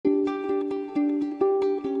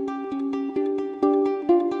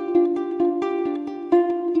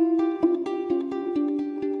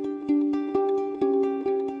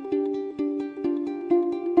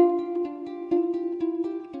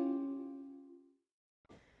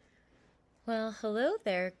Well, hello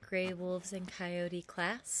there, Grey Wolves and Coyote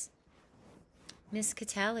class. Miss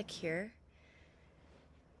Catalic here.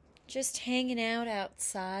 Just hanging out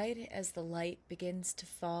outside as the light begins to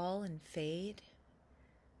fall and fade.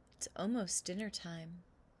 It's almost dinner time,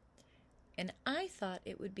 and I thought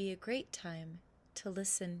it would be a great time to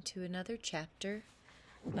listen to another chapter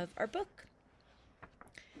of our book.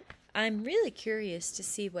 I'm really curious to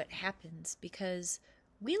see what happens because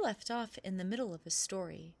we left off in the middle of a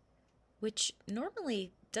story, which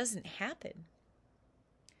normally doesn't happen.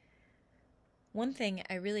 One thing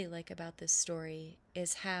I really like about this story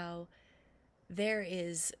is how there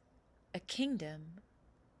is a kingdom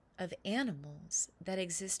of animals that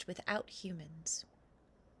exist without humans.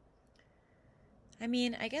 I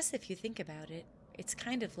mean, I guess if you think about it, it's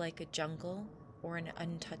kind of like a jungle or an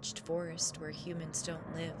untouched forest where humans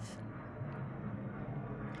don't live.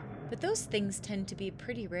 But those things tend to be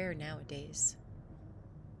pretty rare nowadays.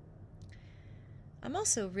 I'm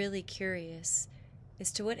also really curious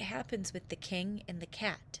as to what happens with the king and the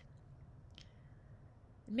cat.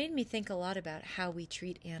 It made me think a lot about how we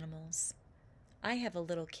treat animals. I have a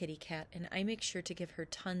little kitty cat, and I make sure to give her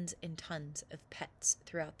tons and tons of pets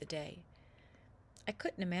throughout the day. I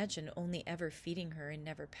couldn't imagine only ever feeding her and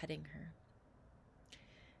never petting her.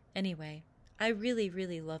 Anyway, I really,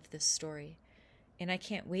 really love this story, and I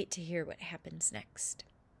can't wait to hear what happens next.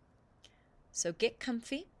 So get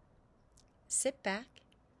comfy, sit back,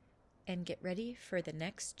 and get ready for the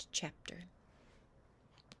next chapter.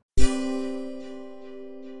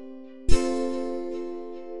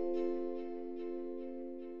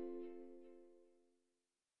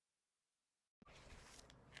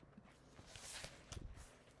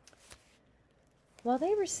 While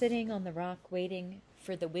they were sitting on the rock waiting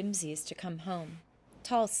for the Whimsies to come home,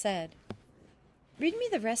 Tall said, "Read me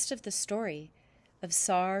the rest of the story of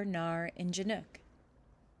Sar, Nar, and Janook."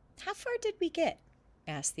 "How far did we get?"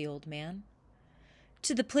 asked the old man.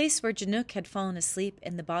 "To the place where Janook had fallen asleep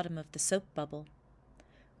in the bottom of the soap bubble."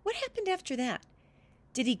 "What happened after that?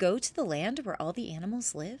 Did he go to the land where all the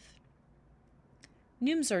animals live?"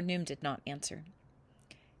 Noom did not answer,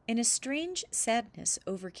 and a strange sadness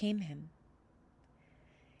overcame him.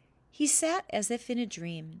 He sat as if in a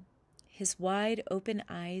dream, his wide open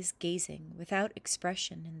eyes gazing without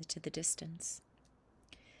expression into the distance.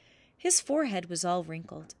 His forehead was all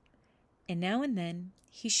wrinkled, and now and then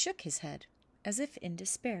he shook his head as if in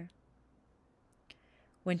despair.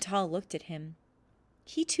 When Tall looked at him,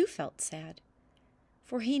 he too felt sad,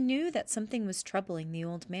 for he knew that something was troubling the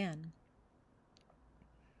old man.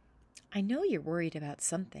 "I know you're worried about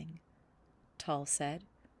something," Tall said.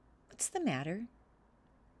 "What's the matter?"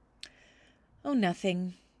 "Oh,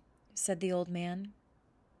 nothing," said the old man.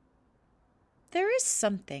 "There is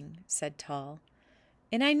something," said Tall,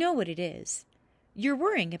 "and I know what it is. You're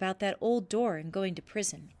worrying about that old door and going to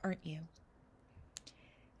prison, aren't you?"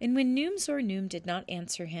 And when Noom did not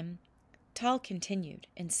answer him, Tall continued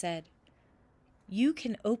and said, "You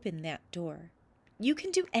can open that door. You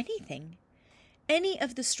can do anything. Any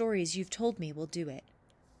of the stories you've told me will do it.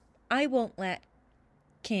 I won't let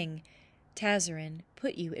King Tazarin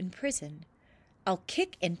put you in prison. I'll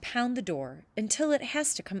kick and pound the door until it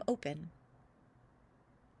has to come open."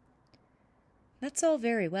 "That's all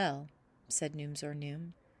very well," said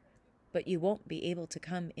Noom, "but you won't be able to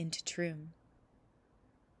come into Troom."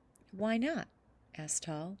 "Why not?" asked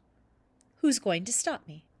Tall. "Who's going to stop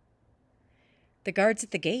me?" "The guards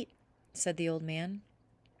at the gate," said the old man.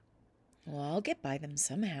 "Well, I'll get by them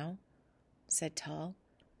somehow," said Tall.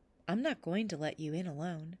 "I'm not going to let you in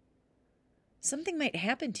alone. Something might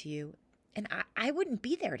happen to you, and I wouldn't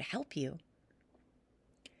be there to help you."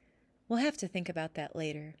 "We'll have to think about that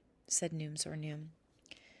later," said Noom.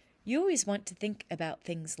 "You always want to think about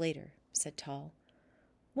things later," said Tall.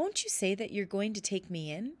 "Won't you say that you're going to take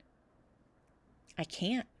me in?" "I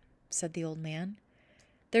can't," said the old man.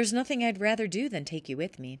 "There's nothing I'd rather do than take you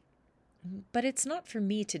with me. But it's not for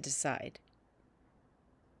me to decide."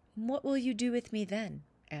 "What will you do with me then?"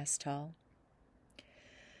 asked Tall.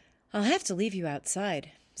 "I'll have to leave you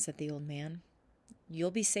outside," said the old man.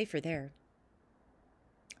 "You'll be safer there."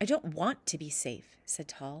 "I don't want to be safe," said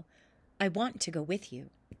Tall. "I want to go with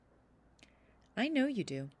you." "I know you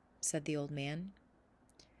do," said the old man.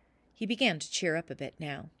 He began to cheer up a bit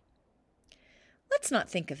now. "Let's not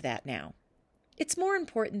think of that now. It's more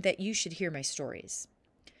important that you should hear my stories.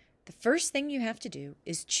 The first thing you have to do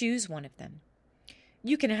is choose one of them.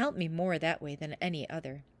 You can help me more that way than any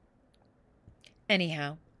other."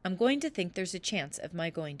 "Anyhow, I'm going to think there's a chance of my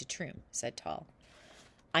going to Troom," said Tall.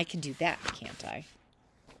 "I can do that, can't I?"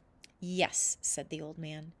 "Yes," said the old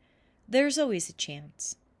man. "There's always a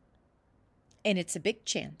chance." "And it's a big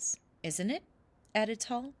chance," isn't it?" added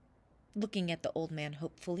Tall, looking at the old man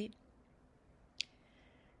hopefully.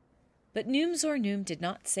 But Noom did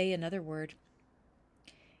not say another word.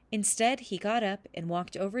 Instead, he got up and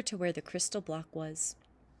walked over to where the crystal block was.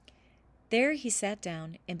 There he sat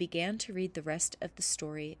down and began to read the rest of the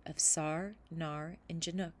story of Sar, Nar, and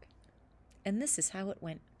Jinook. And this is how it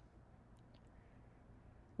went.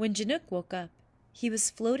 When Jinook woke up, he was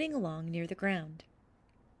floating along near the ground.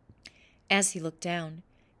 As he looked down,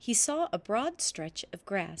 he saw a broad stretch of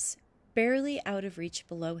grass barely out of reach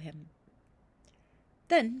below him.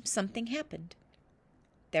 Then something happened.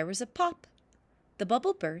 There was a pop. The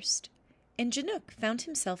bubble burst, and Jinook found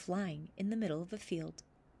himself lying in the middle of a field.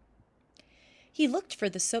 He looked for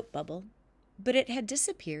the soap bubble, but it had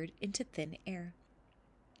disappeared into thin air.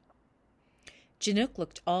 Jinook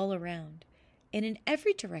looked all around, and in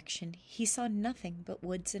every direction he saw nothing but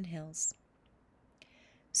woods and hills.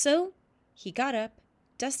 So he got up,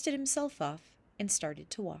 dusted himself off, and started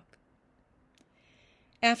to walk.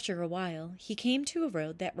 After a while, he came to a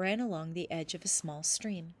road that ran along the edge of a small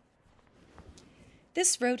stream.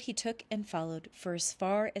 This road he took and followed for as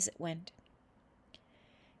far as it went.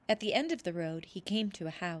 At the end of the road, he came to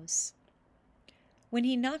a house. When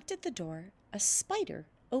he knocked at the door, a spider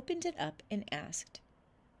opened it up and asked,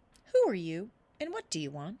 "Who are you, and what do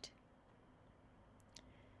you want?"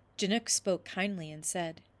 Jinook spoke kindly and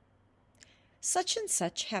said, "Such and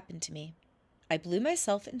such happened to me. I blew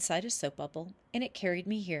myself inside a soap bubble, and it carried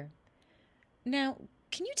me here. Now,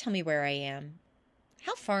 can you tell me where I am?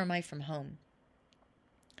 How far am I from home?"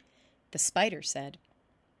 The spider said,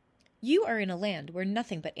 "You are in a land where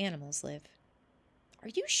nothing but animals live. Are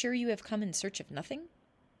you sure you have come in search of nothing?"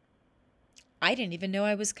 "I didn't even know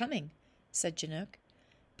I was coming," said Jinook,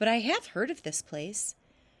 "but I have heard of this place,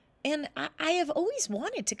 and I have always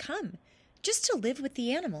wanted to come, just to live with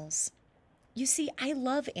the animals. You see, I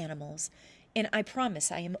love animals, and I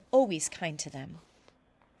promise I am always kind to them."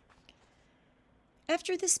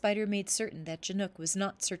 After the spider made certain that Jinook was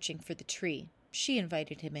not searching for the tree, she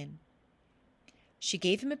invited him in. She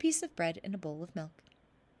gave him a piece of bread and a bowl of milk.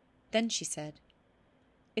 Then she said,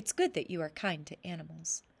 "It's good that you are kind to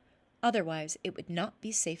animals. Otherwise, it would not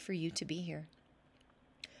be safe for you to be here.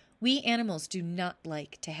 We animals do not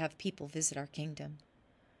like to have people visit our kingdom.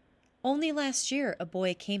 Only last year a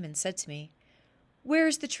boy came and said to me, 'Where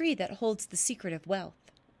is the tree that holds the secret of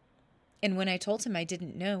wealth?' And when I told him I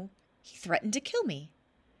didn't know, he threatened to kill me.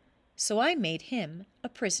 So I made him a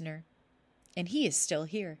prisoner, and he is still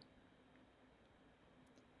here."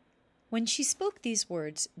 When she spoke these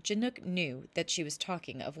words, Jinook knew that she was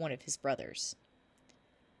talking of one of his brothers.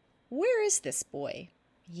 "Where is this boy?"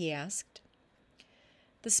 he asked.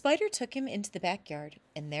 The spider took him into the backyard,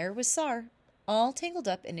 and there was Sar, all tangled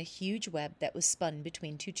up in a huge web that was spun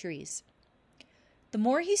between two trees. The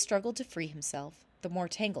more he struggled to free himself, the more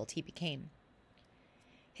tangled he became.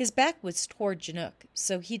 His back was toward Jinook,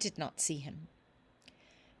 so he did not see him.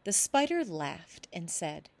 The spider laughed and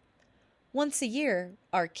said, "Once a year,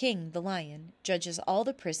 our king, the lion, judges all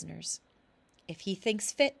the prisoners. If he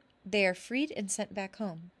thinks fit, they are freed and sent back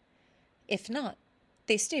home. If not,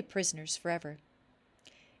 they stay prisoners forever.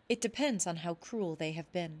 It depends on how cruel they have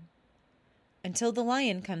been. Until the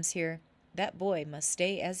lion comes here, that boy must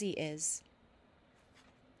stay as he is."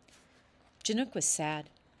 Jinook was sad.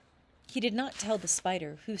 He did not tell the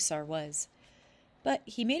spider who Sar was, but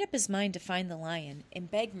he made up his mind to find the lion and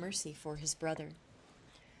beg mercy for his brother.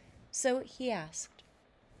 So he asked,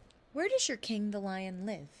 "Where does your king, the lion,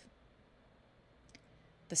 live?"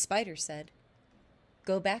 The spider said,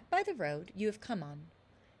 "Go back by the road you have come on.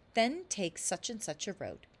 Then take such and such a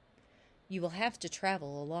road. You will have to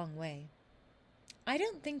travel a long way. I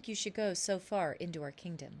don't think you should go so far into our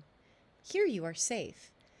kingdom. Here you are safe,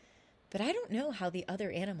 but I don't know how the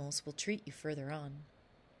other animals will treat you further on."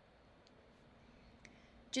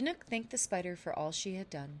 Jinook thanked the spider for all she had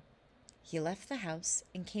done. He left the house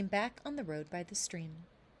and came back on the road by the stream.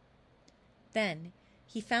 Then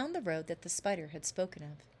he found the road that the spider had spoken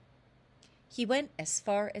of. He went as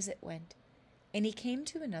far as it went, and he came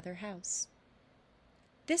to another house.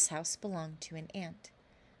 This house belonged to an ant,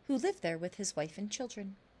 who lived there with his wife and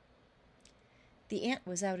children. The ant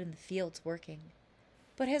was out in the fields working,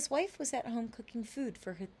 but his wife was at home cooking food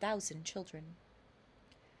for her 1,000 children.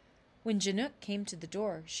 When Jinook came to the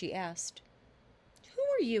door, she asked, "Who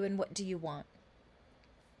are you and what do you want?"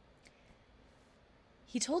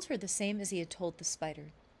 He told her the same as he had told the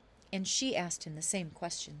spider, and she asked him the same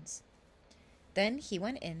questions. Then he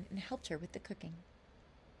went in and helped her with the cooking.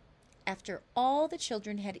 After all the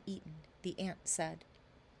children had eaten, the ant said,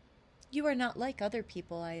 "You are not like other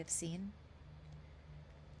people I have seen."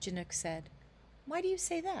 Jinook said, "Why do you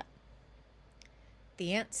say that?"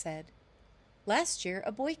 The ant said, "Last year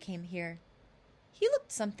a boy came here. He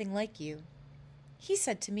looked something like you. He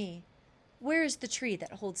said to me, 'Where is the tree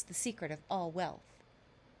that holds the secret of all wealth?'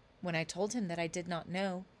 When I told him that I did not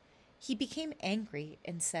know, he became angry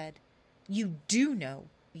and said, 'You do know.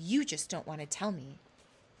 You just don't want to tell me.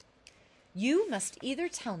 You must either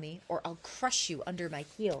tell me or I'll crush you under my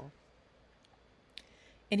heel.'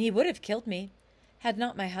 And he would have killed me, had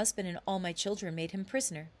not my husband and all my children made him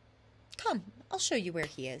prisoner. Come, I'll show you where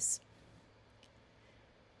he is."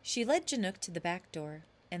 She led Janook to the back door,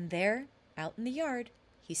 and there, out in the yard,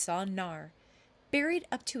 he saw Nar, buried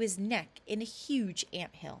up to his neck in a huge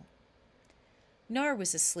ant-hill. Nar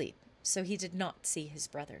was asleep, so he did not see his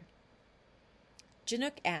brother.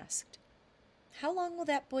 Janook asked, "How long will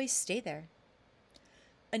that boy stay there?"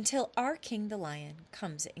 "Until our king the lion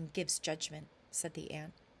comes and gives judgment," said the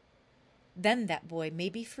ant. "Then that boy may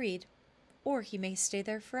be freed, or he may stay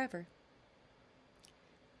there forever."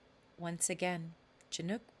 Once again,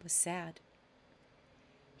 Janook was sad.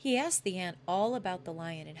 He asked the ant all about the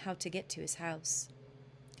lion and how to get to his house.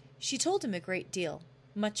 She told him a great deal,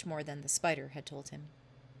 much more than the spider had told him.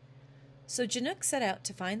 So Janook set out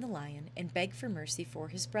to find the lion and beg for mercy for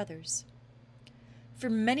his brothers. For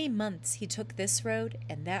many months he took this road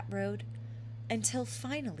and that road, until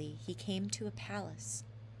finally he came to a palace.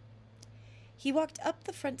 He walked up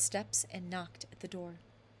the front steps and knocked at the door.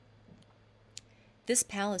 This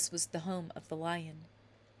palace was the home of the lion,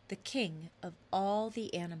 the king of all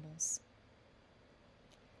the animals.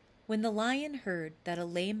 When the lion heard that a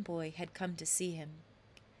lame boy had come to see him,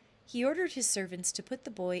 he ordered his servants to put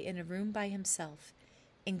the boy in a room by himself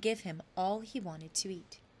and give him all he wanted to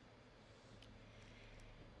eat.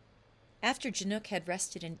 After Janook had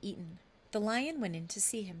rested and eaten, the lion went in to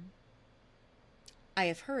see him. "I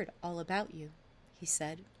have heard all about you," he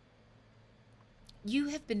said. "You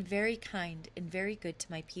have been very kind and very good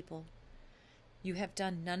to my people. You have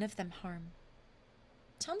done none of them harm.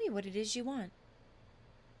 Tell me what it is you want."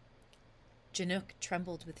 Janook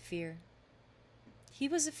trembled with fear. He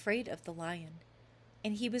was afraid of the lion,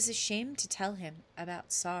 and he was ashamed to tell him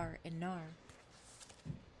about Sar and Nar.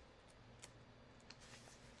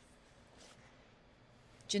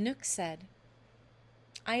 Janook said,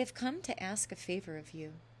 "I have come to ask a favor of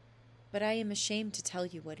you, but I am ashamed to tell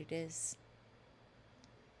you what it is."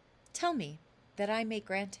 "Tell me, that I may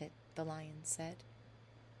grant it," the lion said.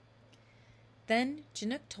 Then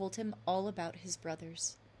Janook told him all about his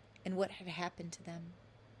brothers and what had happened to them.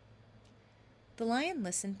 The lion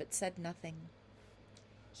listened but said nothing.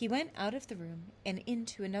 He went out of the room and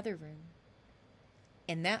into another room.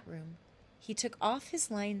 In that room, he took off his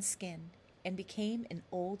lion's skin and became an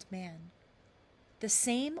old man, the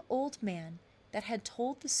same old man that had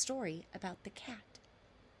told the story about the cat.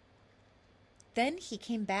 Then he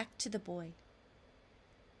came back to the boy.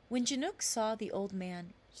 When Janook saw the old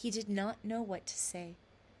man, he did not know what to say,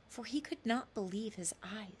 for he could not believe his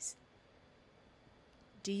eyes.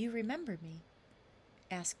 "Do you remember me?"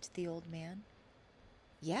 asked the old man.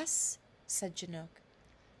 "Yes," said Janook,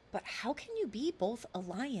 "but how can you be both a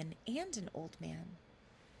lion and an old man?"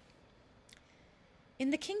 "In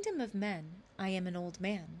the kingdom of men, I am an old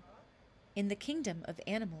man. In the kingdom of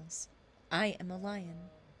animals, I am a lion."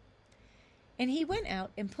 And he went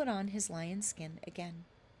out and put on his lion's skin again.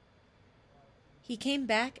 He came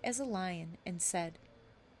back as a lion and said,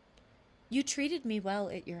 "You treated me well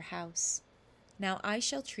at your house. Now I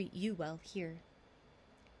shall treat you well here.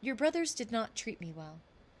 Your brothers did not treat me well,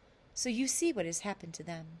 so you see what has happened to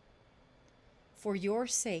them. For your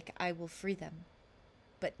sake I will free them,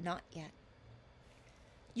 but not yet.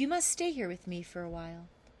 You must stay here with me for a while.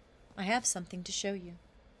 I have something to show you."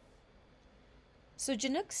 So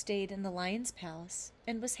Janook stayed in the lion's palace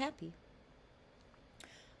and was happy.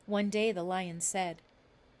 One day the lion said,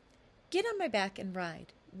 "Get on my back and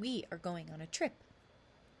ride. We are going on a trip."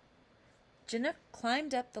 Janook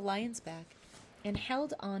climbed up the lion's back and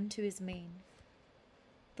held on to his mane.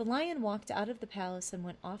 The lion walked out of the palace and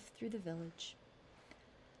went off through the village.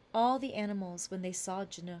 All the animals, when they saw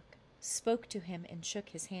Janook, spoke to him and shook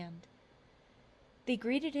his hand. They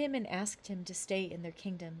greeted him and asked him to stay in their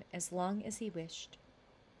kingdom as long as he wished.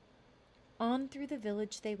 On through the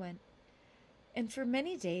village they went, and for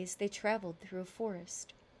many days they traveled through a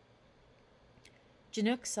forest.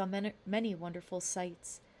 Janook saw many wonderful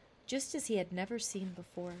sights, just as he had never seen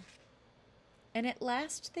before, and at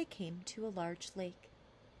last they came to a large lake.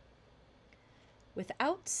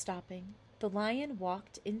 Without stopping, the lion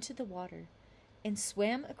walked into the water and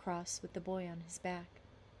swam across with the boy on his back.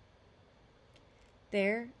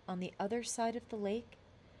 There, on the other side of the lake,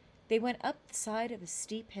 they went up the side of a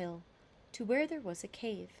steep hill to where there was a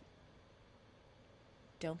cave.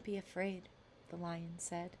 Don't be afraid, the lion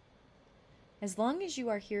said. As long as you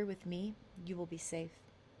are here with me, you will be safe.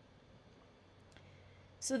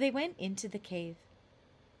 So they went into the cave.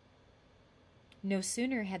 No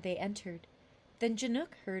sooner had they entered than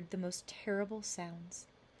Chinook heard the most terrible sounds,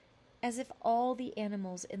 as if all the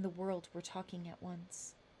animals in the world were talking at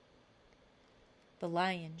once. The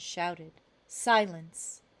lion shouted,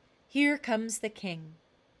 "Silence! Here comes the king!"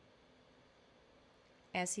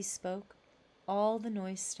 As he spoke, all the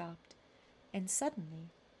noise stopped, and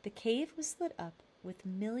suddenly the cave was lit up with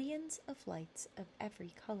millions of lights of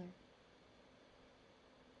every color.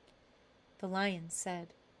 The lion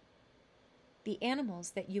said, "The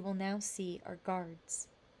animals that you will now see are guards.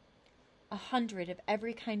 100 of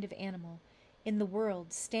every kind of animal in the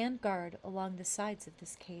world stand guard along the sides of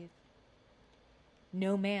this cave.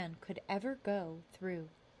 No man could ever go through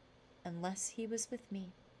unless he was with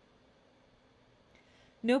me.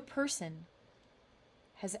 No person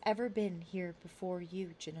has ever been here before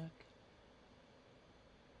you, Chinook."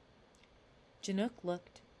 Chinook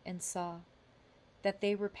looked and saw that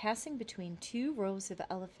they were passing between 2 rows of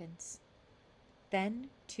elephants,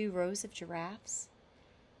 then 2 rows of giraffes,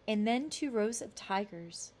 and then 2 rows of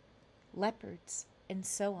tigers, leopards, and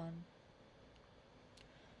so on.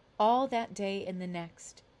 All that day and the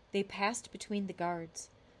next, they passed between the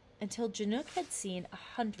guards until Chinook had seen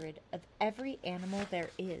 100 of every animal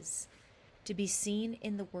there is to be seen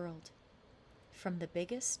in the world, from the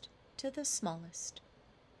biggest to the smallest.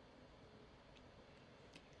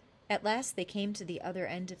 At last they came to the other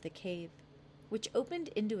end of the cave, which opened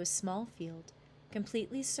into a small field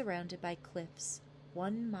completely surrounded by cliffs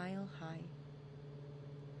 1 mile high.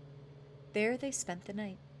 There they spent the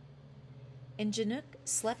night, and Chinook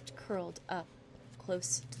slept curled up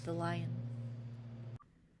close to the lion.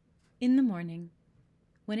 In the morning,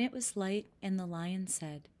 when it was light and the lion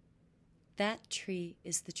said, "That tree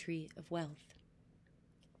is the tree of wealth,"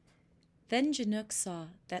 then Chinook saw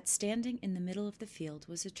that standing in the middle of the field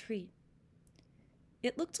was a tree.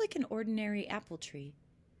 It looked like an ordinary apple tree,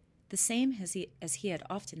 the same as he had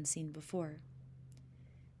often seen before.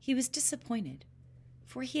 He was disappointed,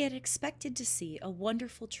 for he had expected to see a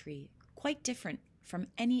wonderful tree quite different from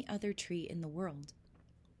any other tree in the world.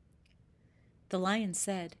 The lion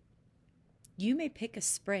said, "You may pick a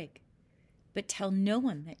sprig, but tell no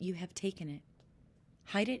one that you have taken it.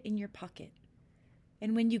 Hide it in your pocket,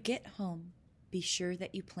 and when you get home, be sure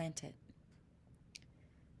that you plant it."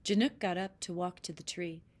 Chinook got up to walk to the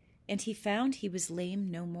tree, and he found he was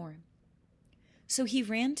lame no more. So he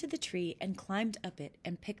ran to the tree and climbed up it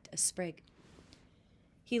and picked a sprig.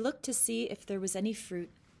 He looked to see if there was any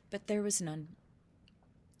fruit, but there was none.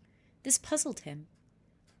 This puzzled him,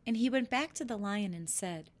 and he went back to the lion and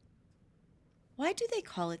said, "Why do they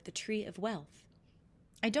call it the tree of wealth?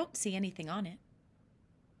 I don't see anything on it."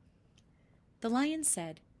 The lion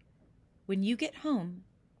said, "When you get home,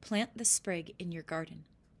 plant the sprig in your garden.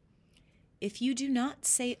 If you do not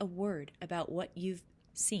say a word about what you've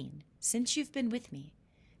seen since you've been with me,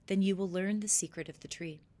 then you will learn the secret of the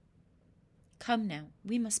tree. Come now,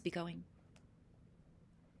 we must be going."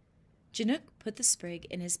 Chinook put the sprig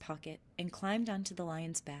in his pocket and climbed onto the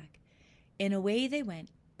lion's back, and away they went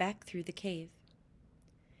back through the cave.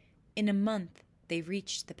 In a month they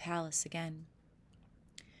reached the palace again.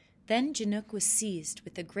 Then Chinook was seized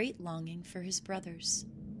with a great longing for his brothers.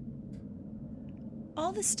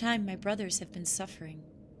 "All this time my brothers have been suffering.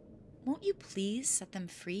 Won't you please set them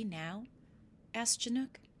free now?" asked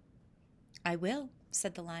Chinook. "I will,"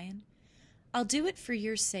 said the lion. "I'll do it for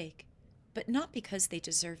your sake, but not because they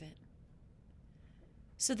deserve it."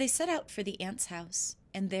 So they set out for the ant's house,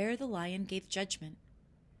 and there the lion gave judgment.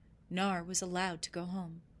 Nar was allowed to go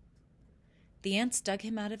home. The ants dug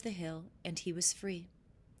him out of the hill, and he was free.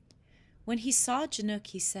 When he saw Chinook,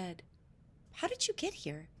 he said, "How did you get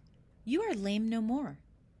here? You are lame no more.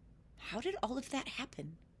 How did all of that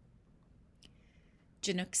happen?"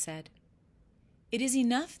 Chinook said, "It is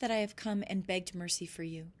enough that I have come and begged mercy for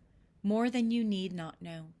you, more than you need not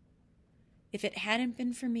know. If it hadn't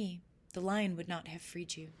been for me, the lion would not have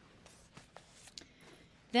freed you."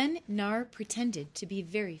 Then Nar pretended to be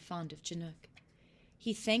very fond of Chinook.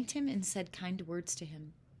 He thanked him and said kind words to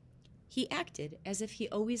him. He acted as if he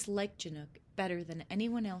always liked Chinook better than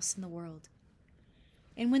anyone else in the world.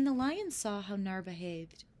 And when the lion saw how Nar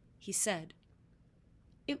behaved, he said,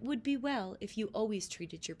 "It would be well if you always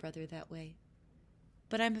treated your brother that way.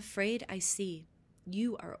 But I'm afraid I see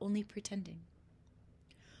you are only pretending."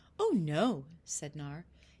 "Oh, no," said Nar.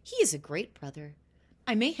 "He is a great brother.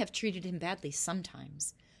 I may have treated him badly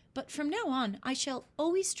sometimes, but from now on I shall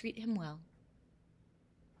always treat him well."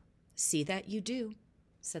 "See that you do,"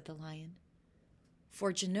 said the lion.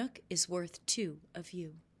 for Janook is worth 2 of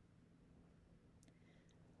you."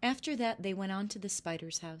 After that they went on to the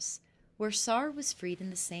spider's house, where Sar was freed in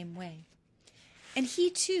the same way, and he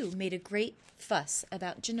too made a great fuss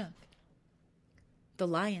about Janook. The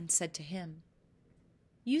lion said to him,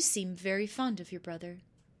 "You seem very fond of your brother.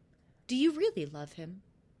 Do you really love him,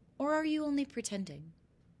 or are you only pretending?"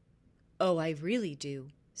 "Oh, I really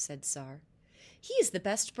do," said Sar. "He is the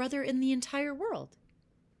best brother in the entire world."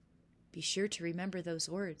 "Be sure to remember those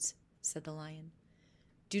words," said the lion.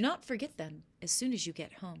 "Do not forget them as soon as you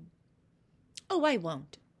get home." "Oh, I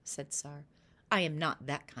won't," said Sar. "I am not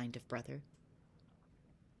that kind of brother."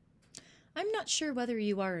 "I'm not sure whether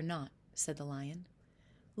you are or not," said the lion,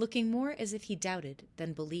 looking more as if he doubted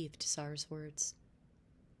than believed Sar's words.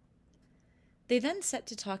 They then set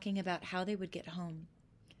to talking about how they would get home.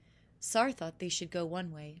 Sar thought they should go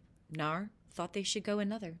one way. Nar thought they should go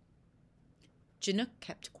another. Janook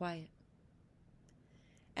kept quiet.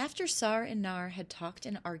 After Sar and Nar had talked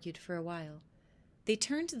and argued for a while, they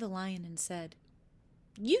turned to the lion and said,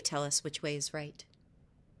 "You tell us which way is right."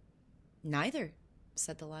 "Neither,"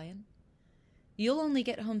 said the lion. "You'll only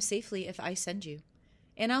get home safely if I send you,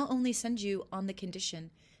 and I'll only send you on the condition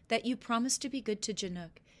that you promise to be good to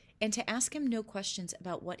Janook and to ask him no questions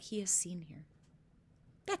about what he has seen here."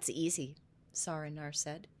 "That's easy," Sar and Nar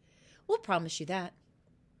said. "We'll promise you that."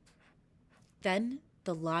 Then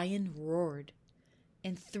the lion roared,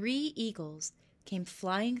 and 3 eagles came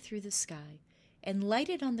flying through the sky and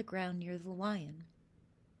lighted on the ground near the lion.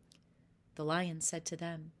 The lion said to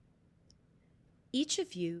them, "Each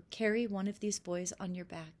of you carry one of these boys on your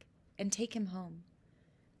back and take him home.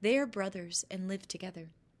 They are brothers and live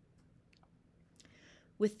together."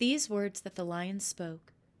 With these words that the lion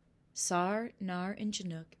spoke, Sar, Nar, and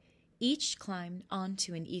Janook each climbed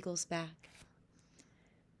onto an eagle's back.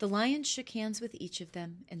 The lion shook hands with each of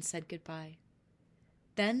them and said goodbye.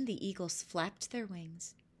 Then the eagles flapped their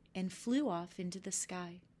wings and flew off into the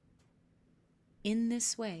sky. In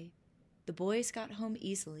this way, the boys got home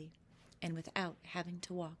easily and without having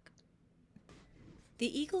to walk.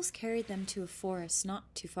 The eagles carried them to a forest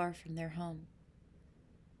not too far from their home.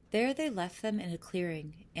 There they left them in a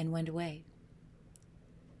clearing and went away.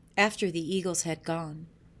 After the eagles had gone,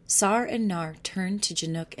 Sar and Nar turned to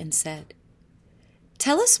Janook and said,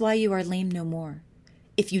 "Tell us why you are lame no more.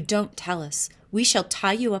 If you don't tell us, we shall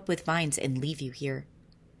tie you up with vines and leave you here.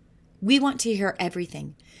 We want to hear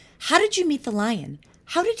everything. How did you meet the lion?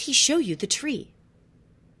 How did he show you the tree?"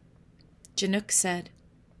 Janook said,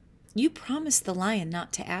 "You promised the lion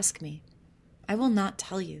not to ask me. I will not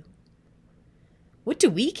tell you." "What do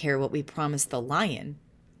we care what we promised the lion?"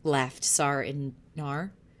 laughed Sar and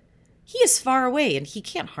Nar. "He is far away and he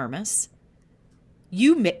can't harm us.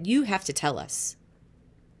 You have to tell us."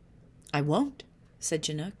 "I won't," said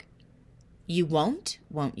Janook. "You won't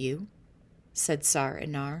you?" said Sar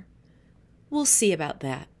and Nar. "We'll see about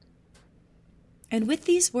that." And with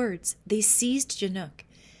these words they seized Janook,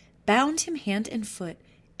 bound him hand and foot,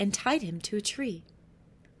 and tied him to a tree.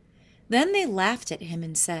 Then they laughed at him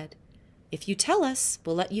and said, "If you tell us,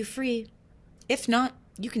 we'll let you free. If not,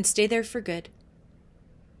 you can stay there for good."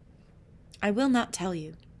 "I will not tell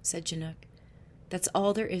you," said Janook. "That's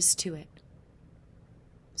all there is to it."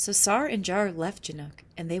 So Sar and Jar left Janook,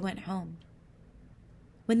 and they went home.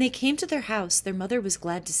 When they came to their house, their mother was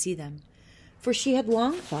glad to see them, for she had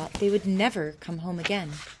long thought they would never come home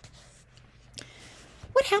again.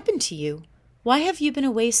 "What happened to you? Why have you been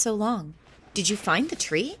away so long? Did you find the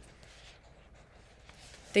tree?"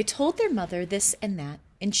 They told their mother this and that,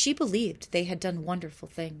 and she believed they had done wonderful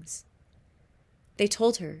things. They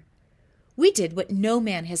told her, "We did what no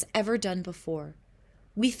man has ever done before.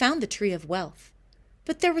 We found the tree of wealth,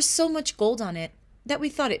 but there was so much gold on it that we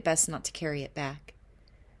thought it best not to carry it back.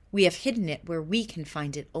 We have hidden it where we can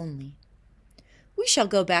find it only. We shall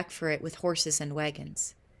go back for it with horses and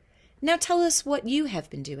wagons. Now tell us what you have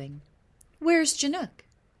been doing. Where's Janook?"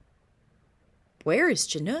 "Where is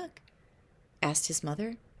Janook?" asked his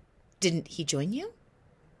mother. "Didn't he join you?"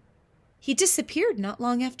 "He disappeared not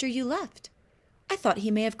long after you left. I thought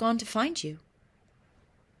he may have gone to find you."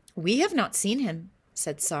 "We have not seen him,"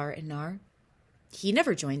 said Sar and Nar. "He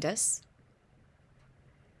never joined us."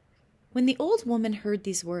 When the old woman heard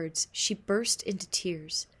these words, she burst into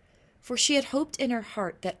tears, for she had hoped in her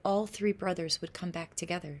heart that all 3 brothers would come back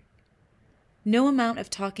together. No amount of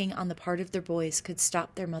talking on the part of their boys could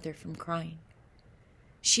stop their mother from crying.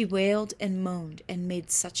 She wailed and moaned and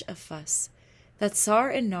made such a fuss that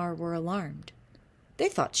Sar and Nar were alarmed. They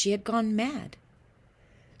thought she had gone mad.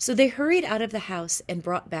 So they hurried out of the house and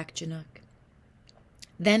brought back Janook.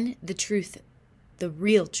 Then the truth, the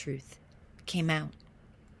real truth, came out.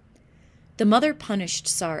 The mother punished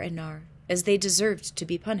Sar and Nar, as they deserved to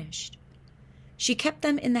be punished. She kept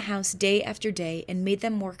them in the house day after day and made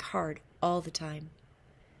them work hard all the time.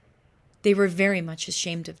 They were very much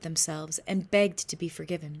ashamed of themselves and begged to be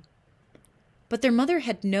forgiven. But their mother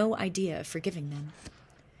had no idea of forgiving them,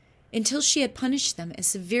 until she had punished them as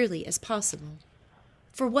severely as possible,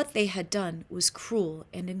 for what they had done was cruel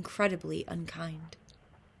and incredibly unkind.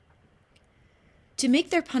 To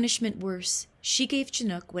make their punishment worse, she gave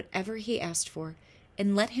Chinook whatever he asked for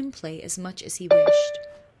and let him play as much as he wished.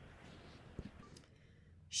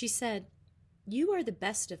 She said, "You are the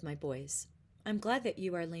best of my boys. I'm glad that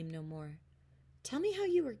you are lame no more. Tell me how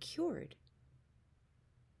you were cured."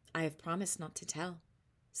 "I have promised not to tell,"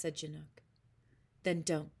 said Chinook. "Then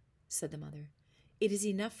don't," said the mother. "It is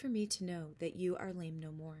enough for me to know that you are lame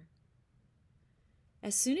no more."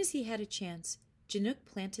 As soon as he had a chance, Chinook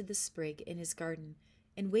planted the sprig in his garden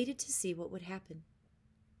and waited to see what would happen.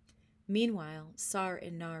 Meanwhile, Sar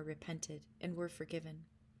and Nar repented and were forgiven.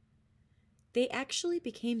 They actually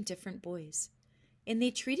became different boys, and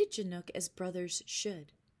they treated Chinook as brothers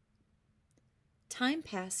should. Time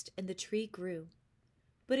passed and the tree grew,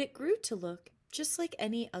 but it grew to look just like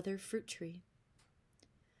any other fruit tree.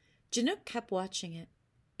 Chinook kept watching it,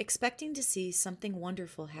 expecting to see something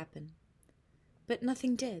wonderful happen, but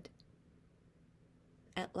nothing did.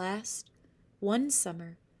 At last, one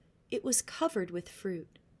summer, it was covered with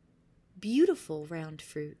fruit, beautiful round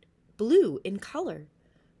fruit, blue in color,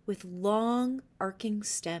 with long, arcing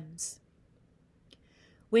stems.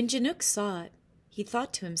 When Chinook saw it, he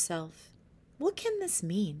thought to himself, "What can this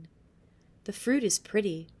mean? The fruit is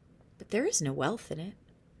pretty, but there is no wealth in it.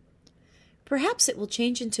 Perhaps it will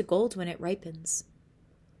change into gold when it ripens."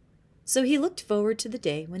 So he looked forward to the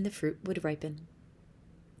day when the fruit would ripen.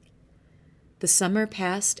 The summer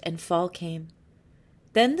passed and fall came.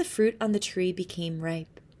 Then the fruit on the tree became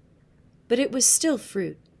ripe, but it was still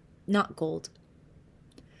fruit, not gold.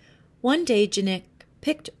 One day Chinook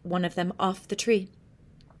picked one of them off the tree.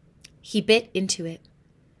 He bit into it.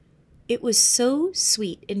 It was so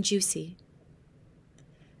sweet and juicy.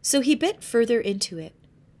 So he bit further into it.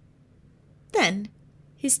 Then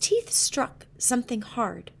his teeth struck something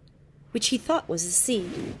hard, which he thought was a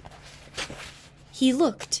seed. He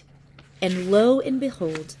looked, and lo and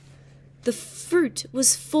behold, the fruit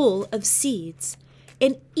was full of seeds,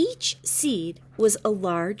 and each seed was a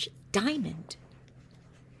large diamond.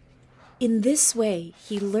 In this way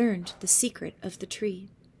he learned the secret of the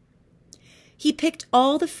tree. He picked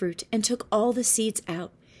all the fruit and took all the seeds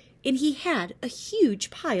out, and he had a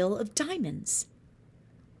huge pile of diamonds.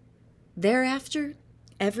 Thereafter,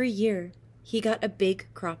 every year, he got a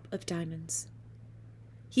big crop of diamonds.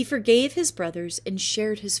 He forgave his brothers and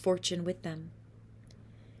shared his fortune with them.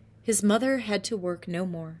 His mother had to work no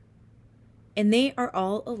more, and they are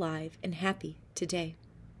all alive and happy today.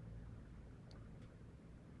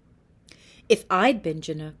 "If I'd been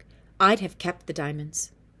Chinook, I'd have kept the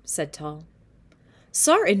diamonds," said Tal.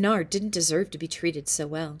 "Sar and Nar didn't deserve to be treated so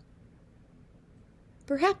well."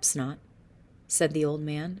 "Perhaps not," said the old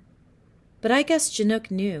man, "but I guess Chinook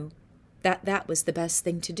knew that that was the best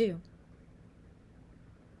thing to do."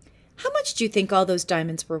 "How much do you think all those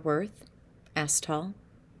diamonds were worth?" asked Tal.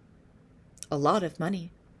 "A lot of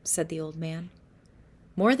money," said the old man.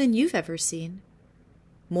 "More than you've ever seen.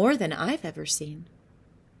 More than I've ever seen."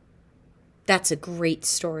 "That's a great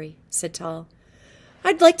story," said Tal.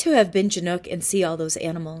 "I'd like to have been Chinook and see all those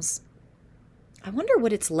animals. I wonder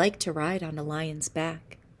what it's like to ride on a lion's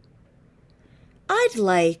back. I'd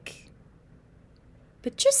like—"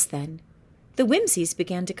 But just then, the Whimsies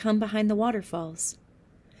began to come behind the waterfalls.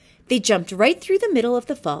 They jumped right through the middle of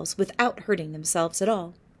the falls without hurting themselves at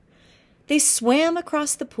all. They swam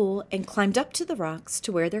across the pool and climbed up to the rocks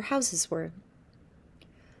to where their houses were.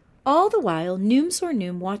 All the while,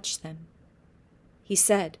 Noom watched them. He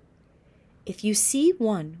said, "If you see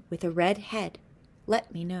one with a red head,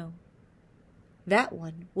 let me know. That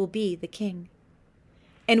one will be the king,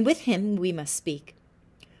 and with him we must speak,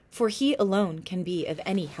 for he alone can be of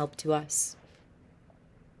any help to us."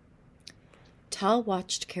 Tal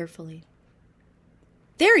watched carefully.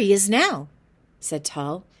 "There he is now," said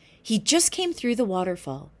Tal. "He just came through the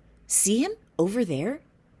waterfall. See him over there?"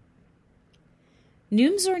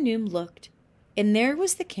 Noom looked, and there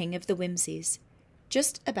was the king of the Whimsies,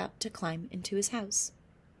 just about to climb into his house.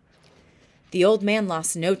 The old man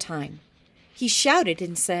lost no time. He shouted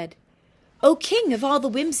and said, "O king of all the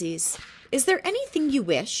Whimsies, is there anything you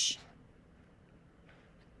wish?"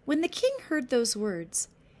 When the king heard those words,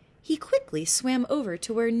 he quickly swam over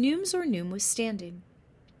to where Noom was standing.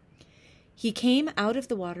 He came out of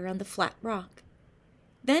the water on the flat rock.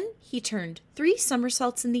 Then he turned 3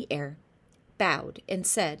 somersaults in the air bowed and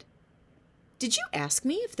said, "Did you ask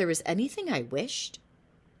me if there was anything I wished?"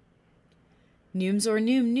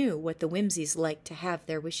 Noom knew what the Whimsies liked to have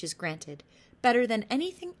their wishes granted better than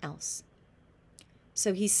anything else.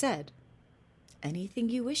 So he said, "Anything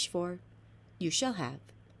you wish for, you shall have.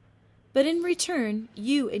 But in return,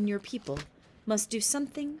 you and your people must do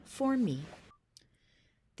something for me."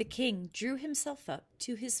 The king drew himself up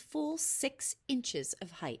to his full 6 inches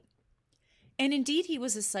of height. And indeed he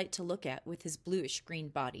was a sight to look at with his bluish-green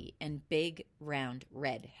body and big, round,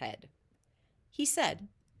 red head. He said,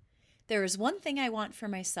 "There is one thing I want for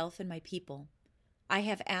myself and my people. I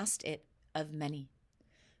have asked it of many,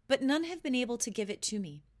 but none have been able to give it to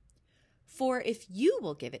me. For if you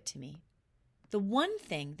will give it to me, the one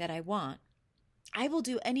thing that I want, I will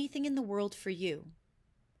do anything in the world for you."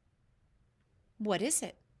 "What is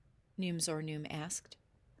it?" Noom asked.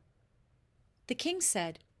 The king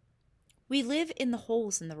said, "We live in the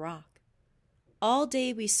holes in the rock. All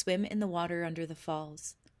day we swim in the water under the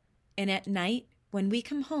falls, and at night, when we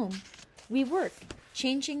come home, we work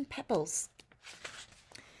changing pebbles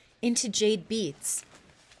into jade beads.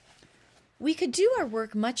 We could do our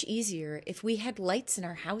work much easier if we had lights in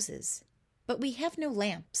our houses, but we have no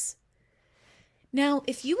lamps. Now,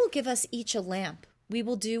 if you will give us each a lamp, we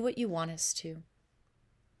will do what you want us to."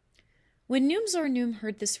 When Noom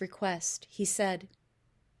heard this request, he said,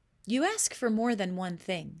 "You ask for more than one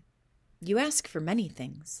thing. You ask for many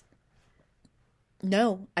things."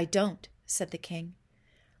 "No, I don't," said the king.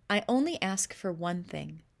 "I only ask for one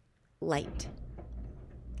thing, light."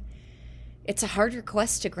 "It's a hard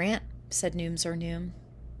request to grant," said Noom.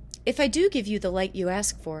 "If I do give you the light you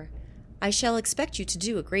ask for, I shall expect you to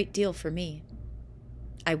do a great deal for me."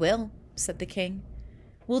 "I will," said the king.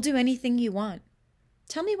 "We'll do anything you want.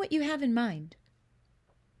 Tell me what you have in mind."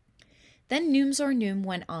 Then Noom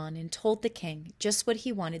went on and told the king just what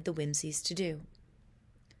he wanted the Whimsies to do.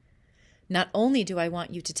 "Not only do I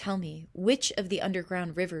want you to tell me which of the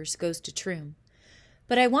underground rivers goes to Troom,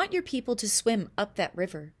 but I want your people to swim up that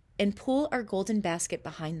river and pull our golden basket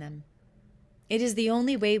behind them. It is the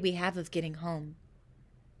only way we have of getting home.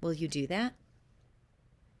 Will you do that?"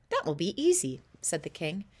 "That will be easy," said the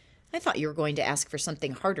king. "I thought you were going to ask for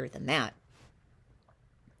something harder than that."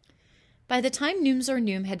 By the time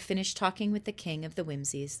Noom had finished talking with the king of the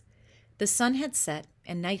Whimsies, the sun had set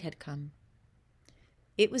and night had come.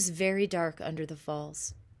 It was very dark under the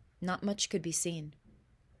falls. Not much could be seen.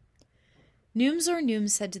 Noom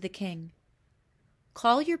said to the king,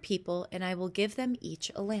 "Call your people and I will give them each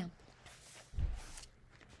a lamp."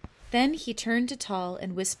 Then he turned to Tal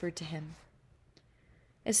and whispered to him,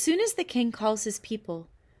 "As soon as the king calls his people,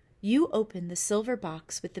 you open the silver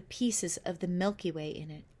box with the pieces of the Milky Way in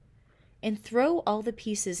it, and throw all the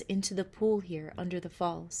pieces into the pool here under the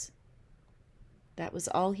falls." That was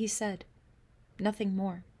all he said, nothing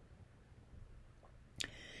more.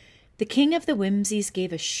 The king of the Whimsies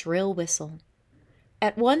gave a shrill whistle.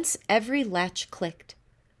 At once every latch clicked.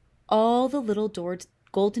 All the little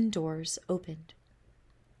golden doors opened.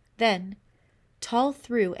 Then Tal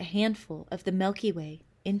threw a handful of the Milky Way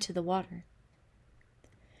into the water.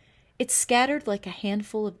 It scattered like a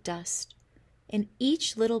handful of dust, and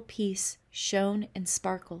each little piece shone and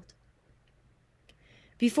sparkled.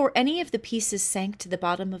 Before any of the pieces sank to the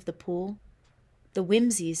bottom of the pool, the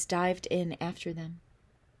Whimsies dived in after them.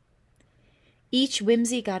 Each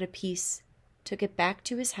Whimsy got a piece, took it back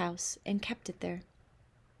to his house, and kept it there.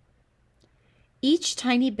 Each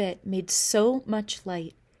tiny bit made so much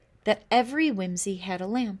light that every Whimsy had a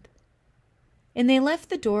lamp, and they left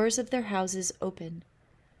the doors of their houses open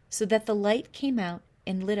so that the light came out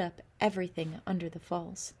and lit up everything under the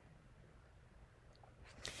falls.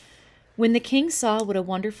 When the king saw what a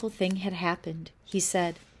wonderful thing had happened, he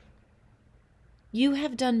said, "You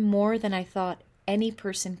have done more than I thought any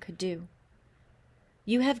person could do.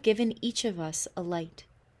 You have given each of us a light.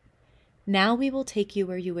 Now we will take you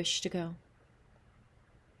where you wish to go."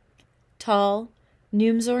 Tal,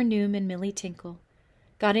 Noom, and Millie Tinkle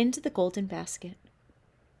got into the golden basket,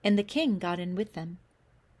 and the king got in with them.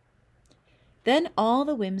 Then all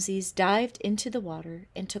the Whimsies dived into the water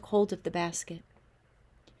and took hold of the basket.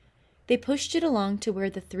 They pushed it along to where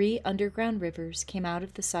the 3 underground rivers came out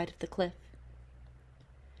of the side of the cliff.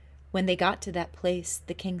 When they got to that place,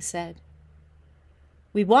 the king said,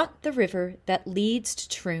 "We want the river that leads to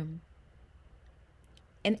Troom."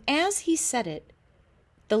 And as he said it,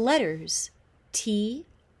 the letters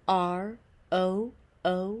TROOM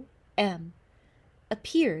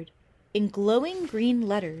appeared in glowing green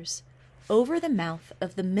letters over the mouth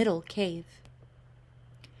of the middle cave.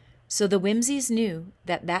 So the Whimsies knew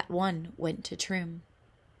that one went to Troom.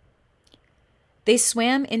 They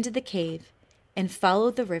swam into the cave and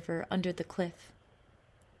followed the river under the cliff.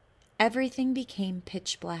 Everything became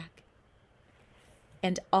pitch black,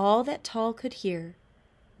 and all that Tall could hear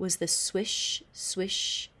was the swish,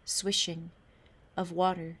 swish, swishing of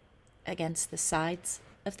water against the sides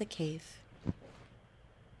of the cave.